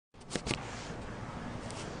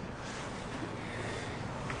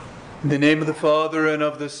In the name of the Father, and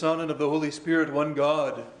of the Son, and of the Holy Spirit, one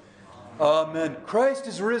God. Amen. Christ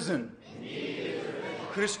is risen.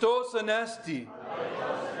 Christos anesti.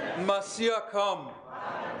 Masia kam.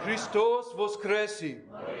 Christos voskresi.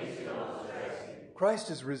 Christ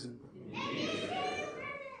is risen.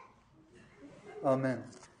 Amen.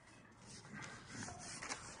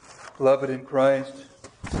 Beloved in Christ,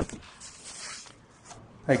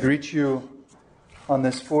 I greet you on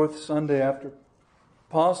this fourth Sunday after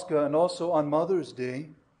Pascha and also on Mother's Day.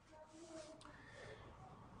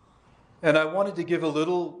 And I wanted to give a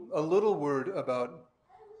little word about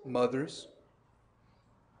mothers.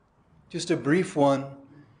 Just a brief one.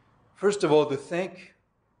 First of all, to thank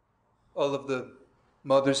all of the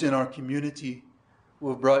mothers in our community who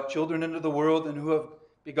have brought children into the world and who have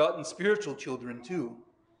begotten spiritual children too,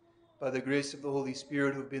 by the grace of the Holy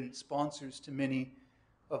Spirit, who have been sponsors to many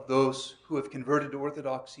of those who have converted to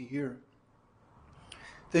Orthodoxy here.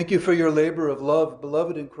 Thank you for your labor of love.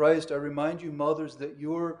 Beloved in Christ, I remind you, mothers, that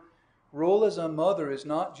your role as a mother is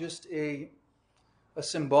not just a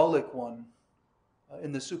symbolic one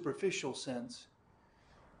in the superficial sense,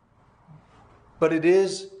 but it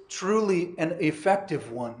is truly an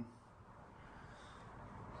effective one.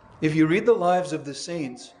 If you read the lives of the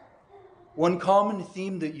saints, one common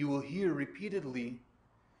theme that you will hear repeatedly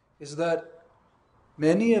is that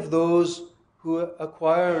many of those who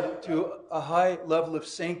acquired to a high level of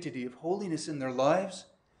sanctity, of holiness in their lives,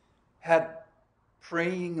 had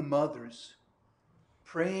praying mothers.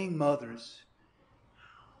 Praying mothers.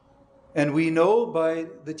 And we know by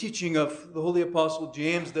the teaching of the Holy Apostle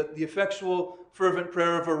James that the effectual, fervent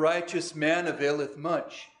prayer of a righteous man availeth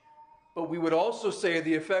much. But we would also say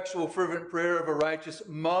the effectual, fervent prayer of a righteous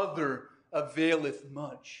mother availeth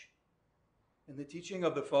much. And the teaching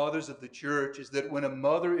of the fathers of the church is that when a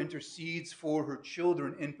mother intercedes for her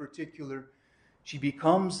children in particular, she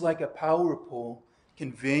becomes like a power pole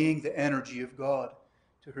conveying the energy of God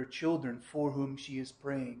to her children for whom she is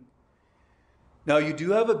praying. Now, you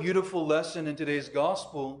do have a beautiful lesson in today's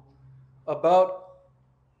gospel about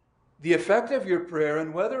the effect of your prayer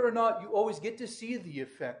and whether or not you always get to see the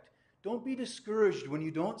effect. Don't be discouraged when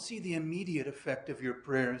you don't see the immediate effect of your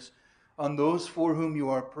prayers on those for whom you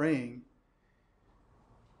are praying.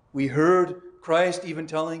 We heard Christ even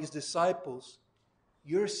telling his disciples,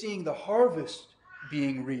 you're seeing the harvest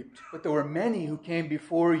being reaped, but there were many who came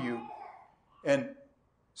before you and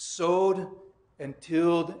sowed and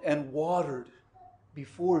tilled and watered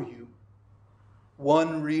before you.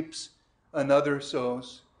 One reaps, another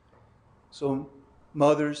sows. So,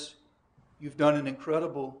 mothers, you've done an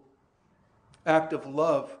incredible act of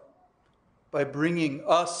love by bringing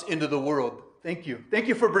us into the world. Thank you. Thank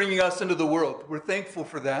you for bringing us into the world. We're thankful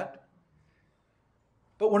for that.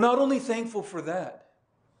 But we're not only thankful for that,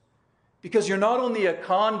 because you're not only a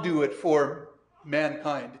conduit for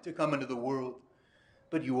mankind to come into the world,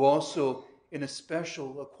 but you also, in a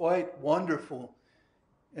special, a quite wonderful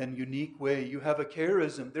and unique way, you have a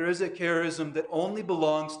charism. There is a charism that only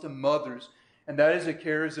belongs to mothers, and that is a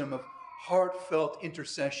charism of heartfelt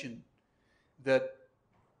intercession that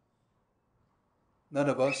none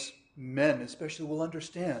of us men especially will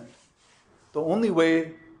understand. The only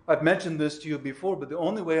way, I've mentioned this to you before, but the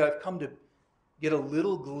only way I've come to get a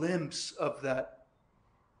little glimpse of that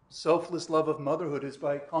selfless love of motherhood is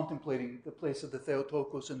by contemplating the place of the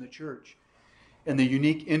Theotokos in the church and the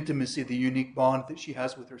unique intimacy, the unique bond that she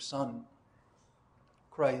has with her son,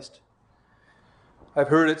 Christ. I've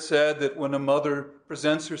heard it said that when a mother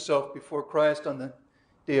presents herself before Christ on the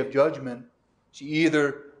day of judgment, she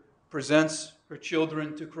either presents her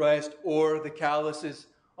children to Christ or the calluses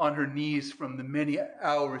on her knees from the many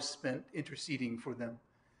hours spent interceding for them.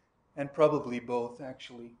 And probably both,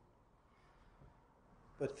 actually.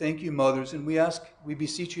 But thank you, mothers, and we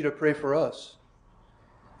beseech you to pray for us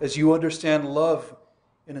as you understand love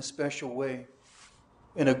in a special way,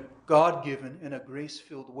 in a God-given, in a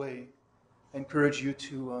grace-filled way. I encourage you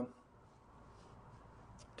to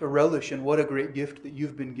relish in what a great gift that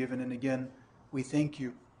you've been given, and again, we thank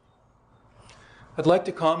you. I'd like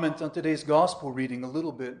to comment on today's gospel reading a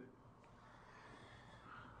little bit.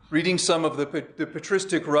 Reading some of the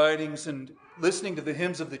patristic writings and listening to the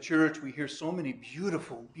hymns of the church, we hear so many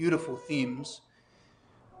beautiful, beautiful themes.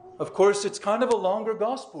 Of course, it's kind of a longer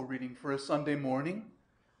gospel reading for a Sunday morning.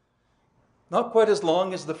 Not quite as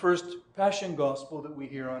long as the first Passion Gospel that we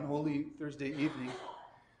hear on Holy Thursday evening,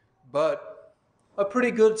 but a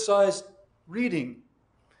pretty good-sized reading.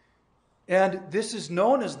 And this is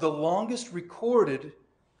known as the longest recorded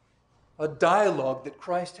dialogue that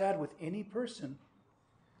Christ had with any person.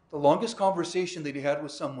 The longest conversation that he had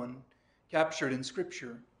with someone captured in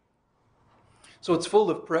Scripture. So it's full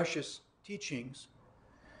of precious teachings.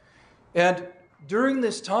 And during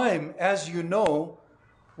this time, as you know,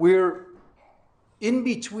 we're in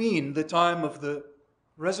between the time of the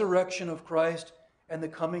resurrection of Christ and the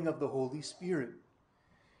coming of the Holy Spirit.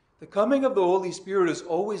 The coming of the Holy Spirit is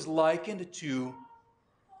always likened to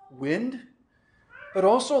wind, but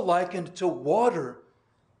also likened to water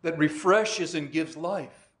that refreshes and gives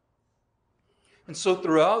life. And so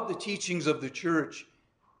throughout the teachings of the church,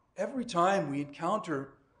 every time we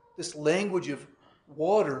encounter this language of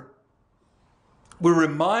water, we're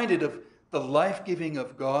reminded of the life-giving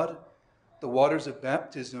of God, the waters of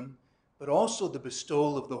baptism, but also the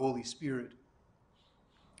bestowal of the Holy Spirit.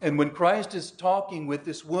 And when Christ is talking with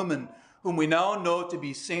this woman, whom we now know to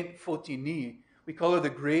be Saint Photini, we call her the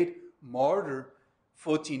great martyr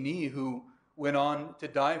Photini, who went on to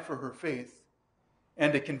die for her faith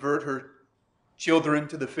and to convert her children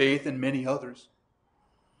to the faith and many others.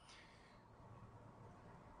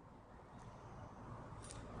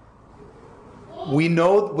 We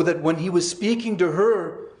know that when he was speaking to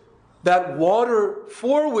her, that water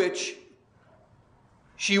for which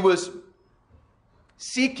she was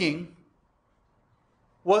seeking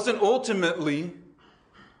wasn't ultimately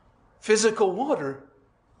physical water,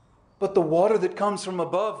 but the water that comes from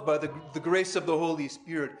above by the grace of the Holy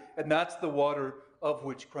Spirit. And that's the water of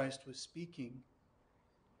which Christ was speaking.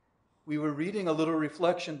 We were reading a little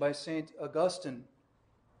reflection by St. Augustine.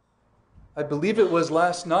 I believe it was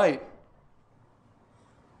last night,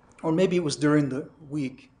 or maybe it was during the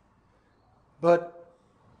week. But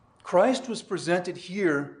Christ was presented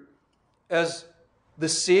here as the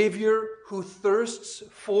Savior who thirsts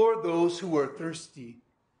for those who are thirsty.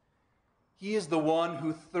 He is the one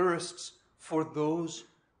who thirsts for those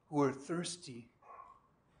who are thirsty.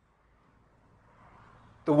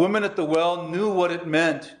 The woman at the well knew what it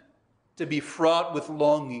meant to be fraught with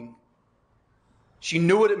longing. She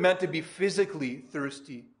knew what it meant to be physically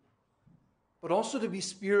thirsty, but also to be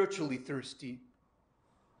spiritually thirsty.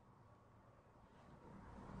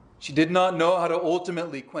 She did not know how to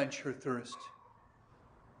ultimately quench her thirst.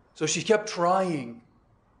 So she kept trying.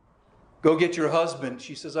 Go get your husband.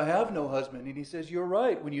 She says, I have no husband. And he says, you're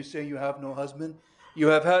right when you say you have no husband. You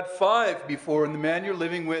have had 5 before, and the man you're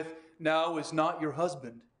living with now is not your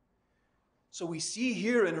husband. So we see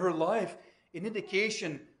here in her life an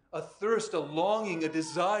indication, a thirst, a longing, a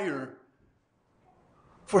desire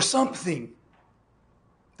for something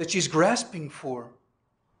that she's grasping for,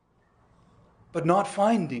 but not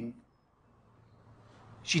finding.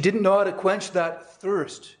 She didn't know how to quench that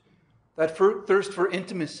thirst for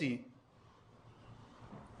intimacy.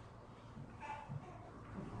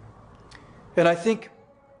 And I think,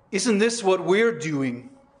 isn't this what we're doing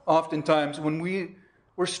oftentimes when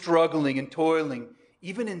we're struggling and toiling,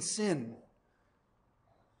 even in sin?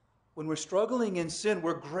 When we're struggling in sin,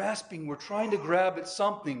 we're grasping, we're trying to grab at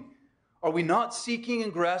something. Are we not seeking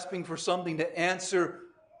and grasping for something to answer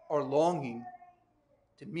our longing,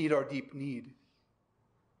 to meet our deep need?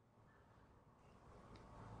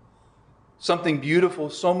 Something beautiful,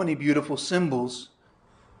 so many beautiful symbols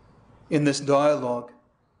in this dialogue.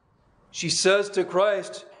 She says to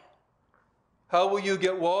Christ, how will you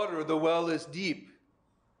get water? The well is deep.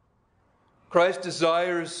 Christ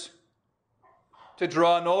desires to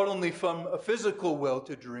draw not only from a physical well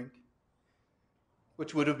to drink,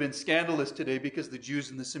 which would have been scandalous today because the Jews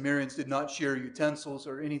and the Samaritans did not share utensils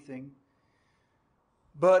or anything.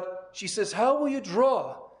 But she says, how will you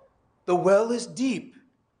draw? The well is deep.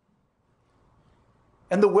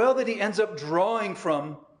 And the well that he ends up drawing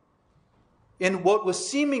from in what was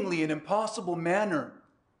seemingly an impossible manner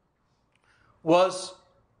was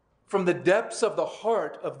from the depths of the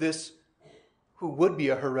heart of this who would be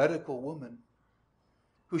a heretical woman,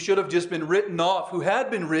 who should have just been written off, who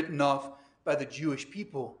had been written off by the Jewish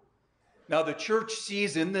people. Now the church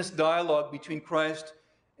sees in this dialogue between Christ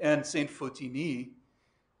and Saint Photini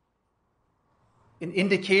an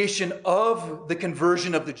indication of the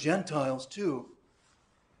conversion of the Gentiles too.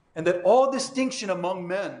 And that all distinction among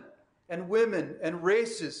men and women and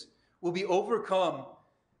races will be overcome,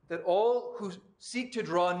 that all who seek to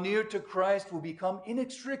draw near to Christ will become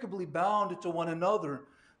inextricably bound to one another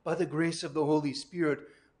by the grace of the Holy Spirit,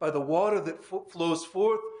 by the water that flows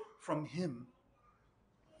forth from him.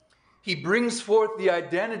 He brings forth the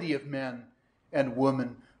identity of man and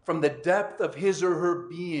woman from the depth of his or her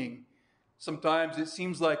being. Sometimes it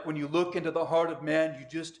seems like when you look into the heart of man, you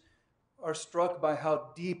just are struck by how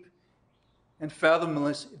deep and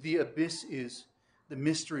fathomless the abyss is, the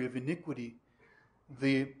mystery of iniquity,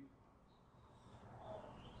 the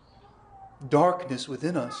darkness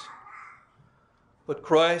within us. But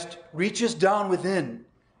Christ reaches down within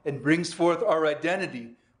and brings forth our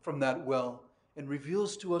identity from that well and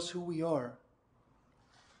reveals to us who we are.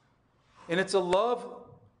 And it's a love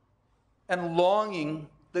and longing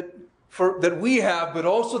that we have, but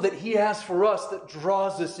also that he has for us, that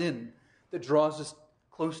draws us in, that draws us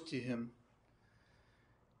close to him.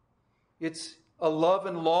 It's a love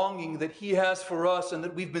and longing that he has for us and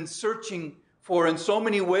that we've been searching for in so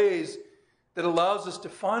many ways, that allows us to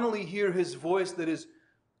finally hear his voice that is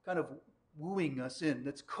kind of wooing us in,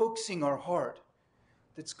 that's coaxing our heart,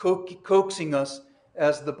 that's coaxing us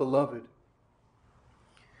as the beloved.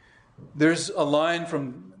 There's a line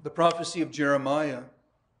from the prophecy of Jeremiah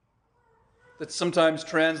that's sometimes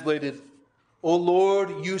translated, "O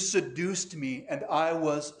Lord, you seduced me, and I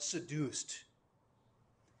was seduced."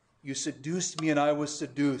 You seduced me, and I was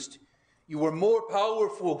seduced. You were more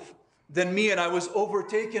powerful than me, and I was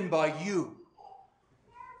overtaken by you.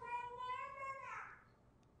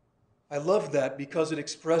 I love that because it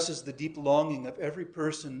expresses the deep longing of every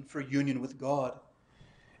person for union with God.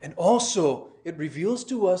 And also, it reveals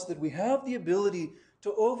to us that we have the ability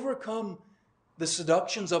to overcome the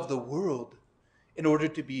seductions of the world in order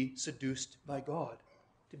to be seduced by God,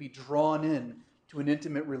 to be drawn in to an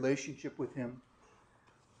intimate relationship with him.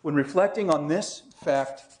 When reflecting on this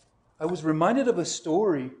fact, I was reminded of a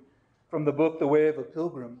story from the book The Way of a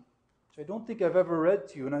Pilgrim, which I don't think I've ever read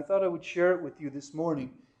to you, and I thought I would share it with you this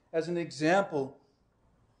morning as an example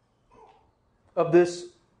of this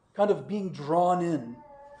kind of being drawn in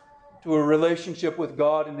to a relationship with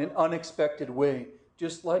God in an unexpected way,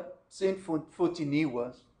 just like Saint Fotini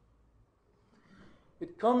was.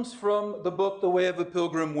 It comes from the book The Way of a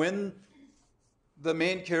Pilgrim, when the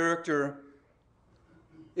main character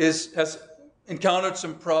has encountered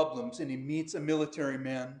some problems and he meets a military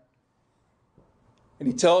man. And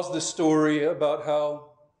he tells the story about how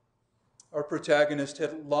our protagonist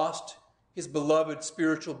had lost his beloved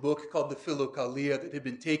spiritual book called the Philokalia that had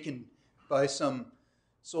been taken by some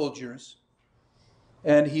soldiers.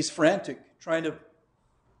 And he's frantic, trying to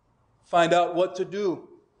find out what to do.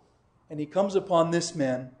 And he comes upon this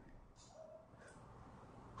man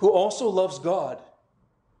who also loves God.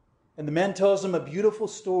 And the man tells him a beautiful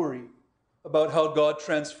story about how God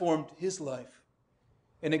transformed his life.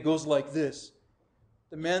 And it goes like this.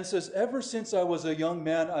 The man says, "Ever since I was a young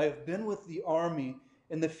man, I have been with the army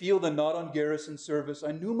in the field and not on garrison service.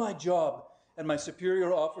 I knew my job, and my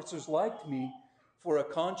superior officers liked me for a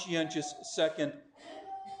conscientious second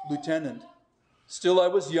lieutenant. Still, I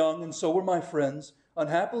was young, and so were my friends.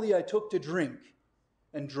 Unhappily, I took to drink,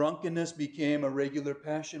 and drunkenness became a regular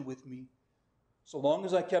passion with me. So long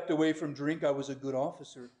as I kept away from drink, I was a good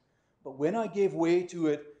officer. But when I gave way to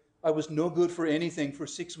it, I was no good for anything for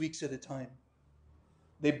 6 weeks at a time.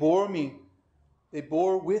 They bore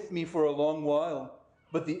with me for a long while,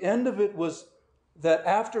 but the end of it was that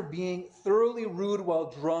after being thoroughly rude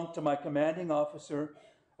while drunk to my commanding officer,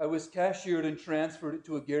 I was cashiered and transferred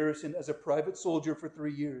to a garrison as a private soldier for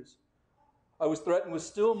 3 years. I was threatened with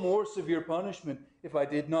still more severe punishment if I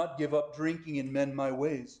did not give up drinking and mend my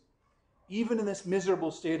ways. Even in this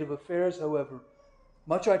miserable state of affairs, however,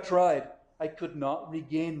 much I tried, I could not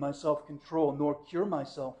regain my self-control nor cure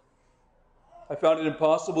myself. I found it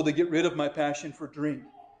impossible to get rid of my passion for drink,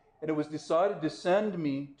 and it was decided to send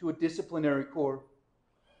me to a disciplinary corps.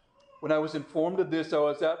 When I was informed of this, I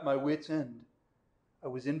was at my wit's end. I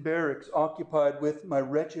was in barracks, occupied with my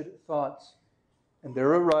wretched thoughts, and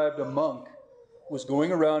there arrived a monk who was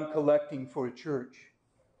going around collecting for a church.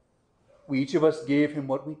 We each of us gave him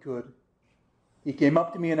what we could. He came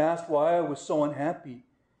up to me and asked why I was so unhappy,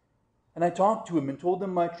 and I talked to him and told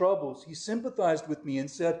him my troubles. He sympathized with me and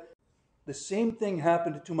said, "The same thing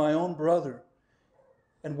happened to my own brother.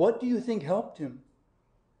 And what do you think helped him?"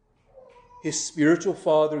 His spiritual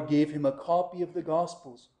father gave him a copy of the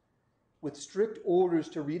Gospels with strict orders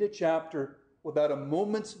to read a chapter without a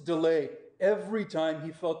moment's delay every time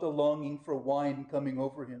he felt the longing for wine coming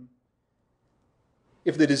over him.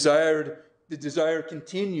 If the desire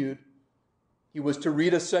continued, he was to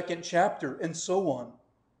read a second chapter, and so on.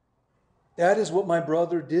 That is what my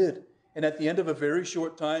brother did. And at the end of a very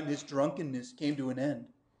short time, his drunkenness came to an end.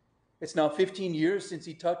 It's now 15 years since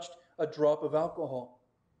he touched a drop of alcohol.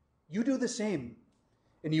 You do the same,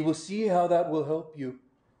 and you will see how that will help you.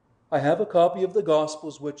 I have a copy of the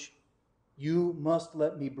Gospels, which you must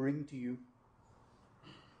let me bring to you."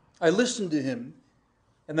 I listened to him,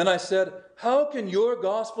 and then I said, "How can your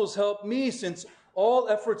Gospels help me, since all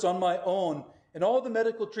efforts on my own and all the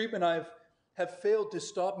medical treatment have failed to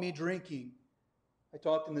stop me drinking?" I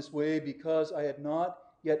talked in this way because I had not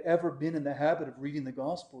yet ever been in the habit of reading the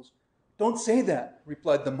Gospels. "Don't say that,"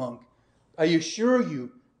 replied the monk. "I assure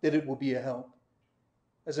you that it will be a help."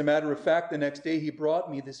 As a matter of fact, the next day he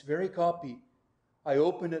brought me this very copy. I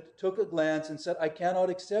opened it, took a glance, and said, I cannot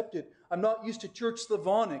accept it. I'm not used to Church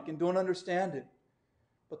Slavonic and don't understand it.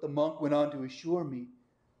 But the monk went on to assure me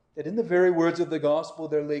that in the very words of the gospel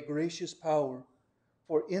there lay gracious power,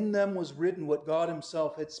 for in them was written what God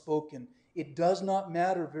himself had spoken. It does not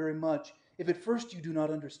matter very much if at first you do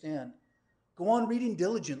not understand. Go on reading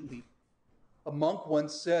diligently. A monk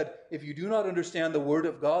once said, if you do not understand the word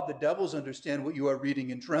of God, the devils understand what you are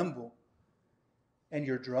reading and tremble. And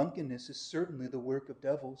your drunkenness is certainly the work of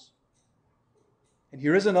devils. And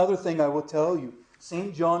here is another thing I will tell you.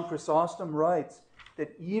 St. John Chrysostom writes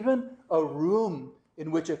that even a room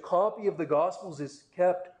in which a copy of the Gospels is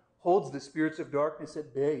kept holds the spirits of darkness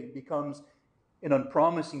at bay and becomes an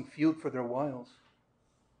unpromising field for their wiles.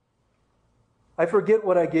 I forget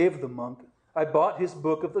what I gave the monk. I bought his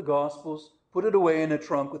book of the Gospels, put it away in a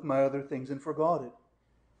trunk with my other things, and forgot it.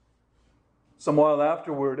 Some while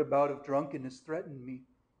afterward, a bout of drunkenness threatened me.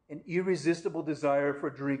 An irresistible desire for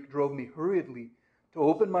drink drove me hurriedly to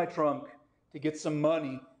open my trunk, to get some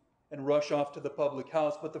money, and rush off to the public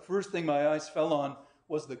house. But the first thing my eyes fell on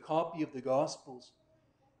was the copy of the Gospels.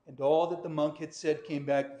 And all that the monk had said came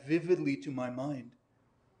back vividly to my mind.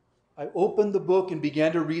 I opened the book and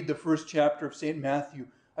began to read the first chapter of St. Matthew.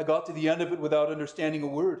 I got to the end of it without understanding a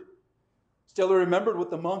word. Still, I remembered what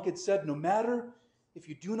the monk had said. No matter if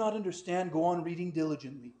you do not understand, go on reading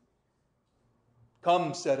diligently.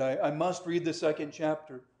 Come, said I must read the second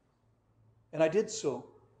chapter. And I did so,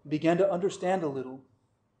 and began to understand a little.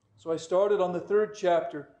 So I started on the third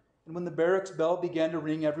chapter, and when the barracks bell began to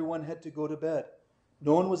ring, everyone had to go to bed.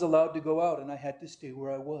 No one was allowed to go out, and I had to stay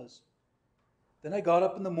where I was. Then I got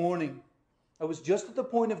up in the morning. I was just at the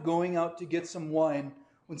point of going out to get some wine,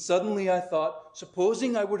 when suddenly I thought,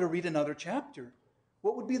 supposing I were to read another chapter,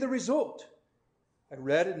 what would be the result? I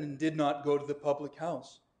read it and did not go to the public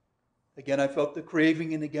house. Again I felt the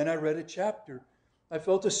craving, and again I read a chapter. I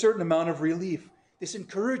felt a certain amount of relief. This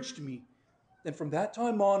encouraged me. And from that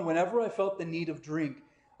time on, whenever I felt the need of drink,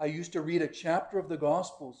 I used to read a chapter of the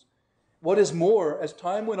Gospels. What is more, as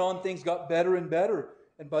time went on, things got better and better.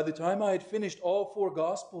 And by the time I had finished all 4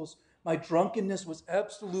 Gospels, my drunkenness was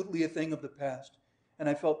absolutely a thing of the past. And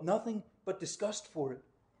I felt nothing but disgust for it.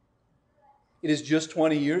 It is just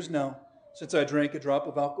 20 years now since I drank a drop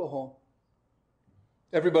of alcohol.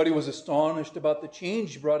 Everybody was astonished about the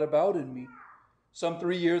change brought about in me. Some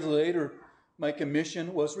 3 years later, my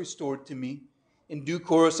commission was restored to me. In due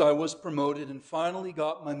course, I was promoted and finally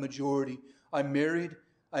got my majority. I married.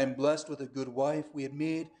 I am blessed with a good wife. We had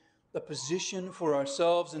made a position for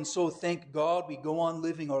ourselves, and so, thank God, we go on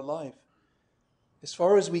living our life. As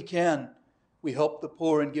far as we can, we help the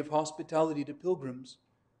poor and give hospitality to pilgrims.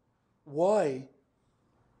 Why?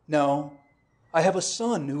 Now, I have a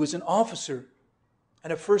son who is an officer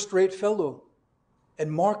and a first-rate fellow.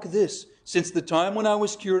 And mark this, since the time when I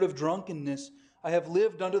was cured of drunkenness, I have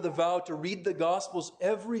lived under the vow to read the Gospels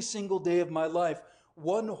every single day of my life,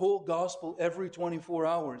 one whole Gospel every 24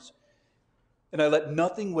 hours. And I let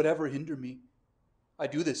nothing whatever hinder me. I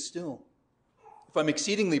do this still. If I'm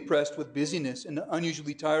exceedingly pressed with busyness and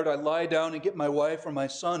unusually tired, I lie down and get my wife or my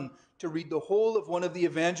son to read the whole of one of the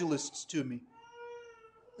evangelists to me,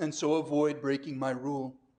 and so avoid breaking my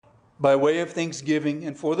rule. By way of thanksgiving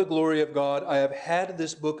and for the glory of God, I have had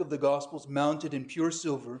this book of the Gospels mounted in pure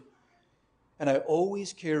silver, and I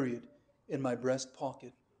always carry it in my breast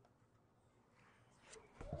pocket.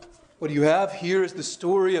 What you have here is the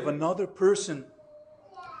story of another person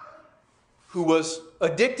who was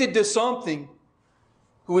addicted to something,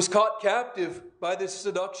 who was caught captive by the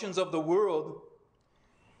seductions of the world.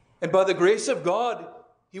 And by the grace of God,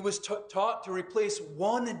 he was taught to replace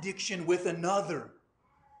one addiction with another.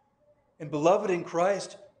 And beloved in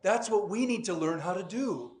Christ, that's what we need to learn how to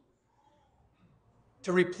do.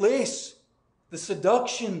 To replace the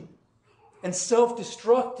seduction and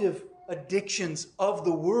self-destructive addictions of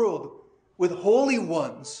the world with holy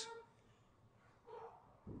ones.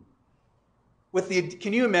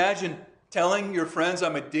 Can you imagine telling your friends,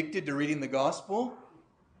 I'm addicted to reading the gospel?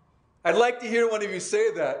 I'd like to hear one of you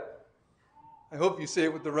say that. I hope you say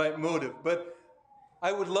it with the right motive. But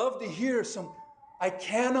I would love to hear I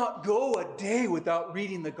cannot go a day without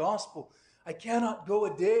reading the gospel. I cannot go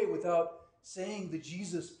a day without saying the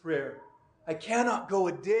Jesus prayer. I cannot go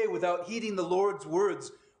a day without heeding the Lord's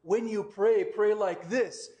words. When you pray, pray like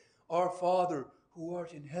this: Our Father who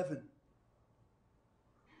art in heaven.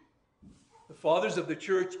 The fathers of the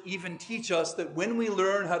church even teach us that when we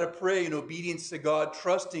learn how to pray in obedience to God,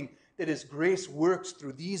 trusting that His grace works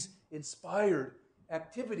through these inspired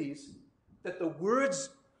activities, that the words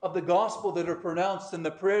of the gospel that are pronounced and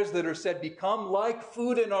the prayers that are said become like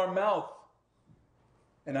food in our mouth.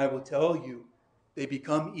 And I will tell you, they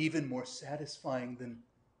become even more satisfying than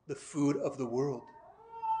the food of the world.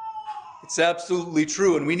 It's absolutely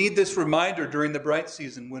true. And we need this reminder during the bright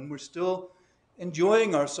season when we're still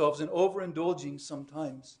enjoying ourselves and overindulging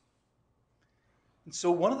sometimes. And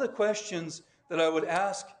so one of the questions that I would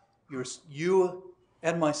ask you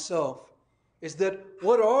and myself is that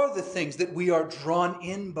what are the things that we are drawn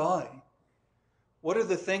in by? What are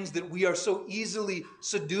the things that we are so easily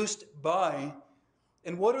seduced by?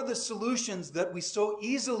 And what are the solutions that we so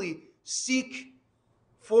easily seek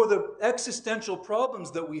for the existential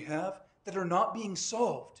problems that we have that are not being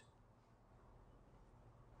solved?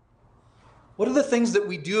 What are the things that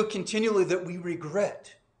we do continually that we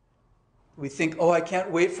regret? We think, oh, I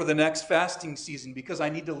can't wait for the next fasting season because I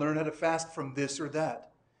need to learn how to fast from this or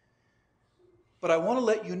that. But I want to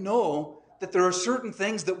let you know that there are certain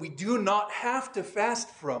things that we do not have to fast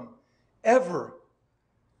from, ever.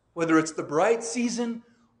 Whether it's the bright season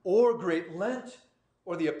or Great Lent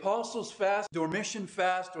or the Apostles' Fast, Dormition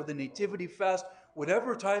Fast, or the Nativity Fast,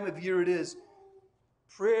 whatever time of year it is,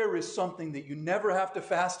 prayer is something that you never have to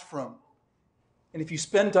fast from. And if you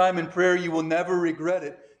spend time in prayer, you will never regret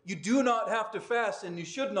it. You do not have to fast, and you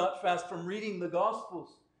should not fast from reading the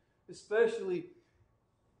Gospels, especially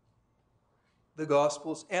the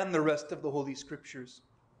Gospels and the rest of the Holy Scriptures.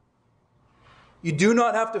 You do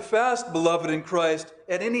not have to fast, beloved in Christ,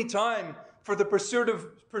 at any time for the pursuit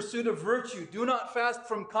of virtue. Do not fast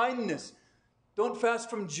from kindness. Don't fast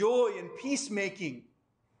from joy and peacemaking.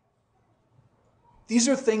 These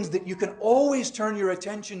are things that you can always turn your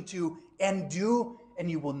attention to and do, and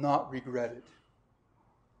you will not regret it.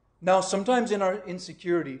 Now, sometimes in our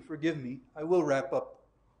insecurity, forgive me, I will wrap up.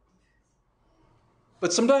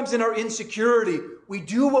 But sometimes in our insecurity, we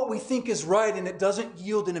do what we think is right and it doesn't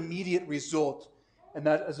yield an immediate result. And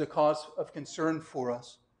that is a cause of concern for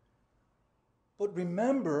us. But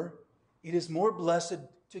remember, it is more blessed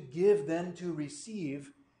to give than to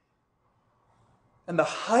receive. And the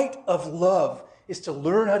height of love is to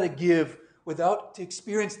learn how to give to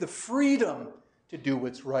experience the freedom to do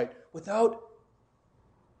what's right, without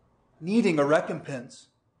needing a recompense.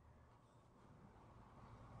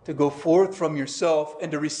 To go forth from yourself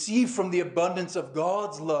and to receive from the abundance of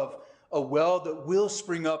God's love a well that will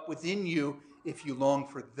spring up within you if you long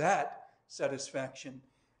for that satisfaction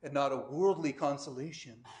and not a worldly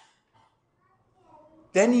consolation.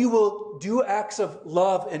 Then you will do acts of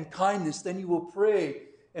love and kindness. Then you will pray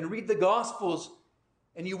and read the Gospels,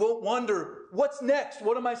 and you won't wonder, what's next?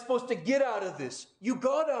 What am I supposed to get out of this? You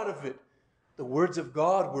got out of it. The words of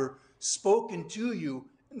God were spoken to you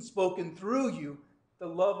and spoken through you. The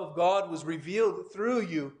love of God was revealed through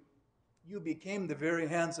you. You became the very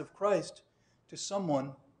hands of Christ to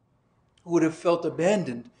someone who would have felt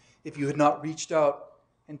abandoned if you had not reached out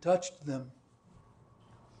and touched them.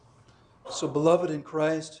 So, beloved in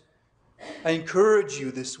Christ, I encourage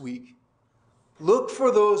you this week, look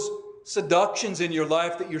for those seductions in your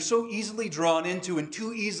life that you're so easily drawn into and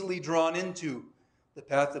too easily drawn into, the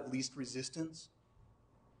path of least resistance,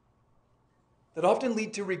 that often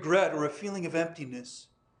lead to regret or a feeling of emptiness.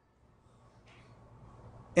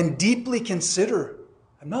 And deeply consider,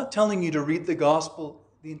 I'm not telling you to read the gospel,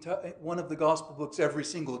 one of the gospel books every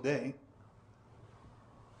single day,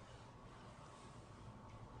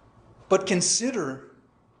 but consider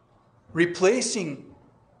replacing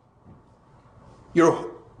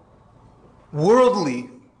your worldly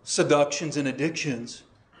seductions and addictions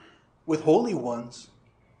with holy ones,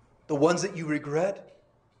 the ones that you regret,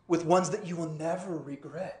 with ones that you will never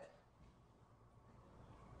regret.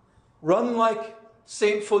 Run like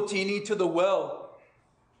Saint Fotini to the well,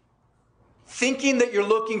 thinking that you're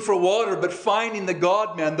looking for water, but finding the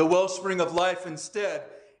God-man, the wellspring of life instead,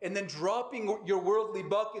 and then dropping your worldly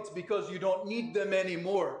buckets because you don't need them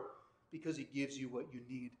anymore, because he gives you what you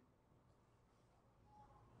need.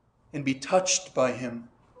 And be touched by him,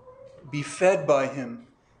 be fed by him,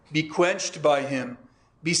 be quenched by him,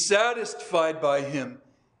 be satisfied by him,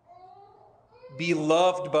 be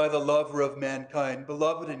loved by the lover of mankind.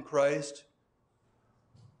 Beloved in Christ,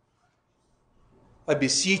 I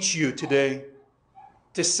beseech you today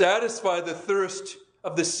to satisfy the thirst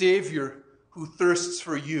of the Savior who thirsts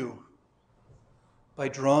for you by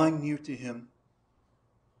drawing near to him.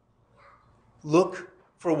 Look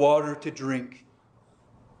for water to drink.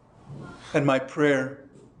 And my prayer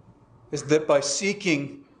is that by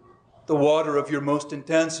seeking the water of your most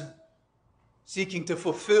intense, seeking to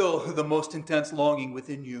fulfill the most intense longing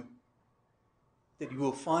within you, that you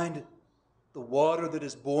will find the water that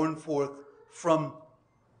is born forth from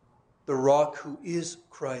the rock who is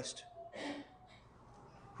Christ,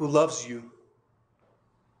 who loves you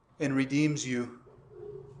and redeems you.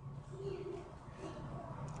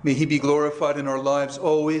 May he be glorified in our lives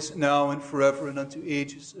always, now and forever, and unto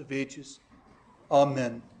ages of ages.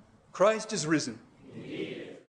 Amen. Christ is risen.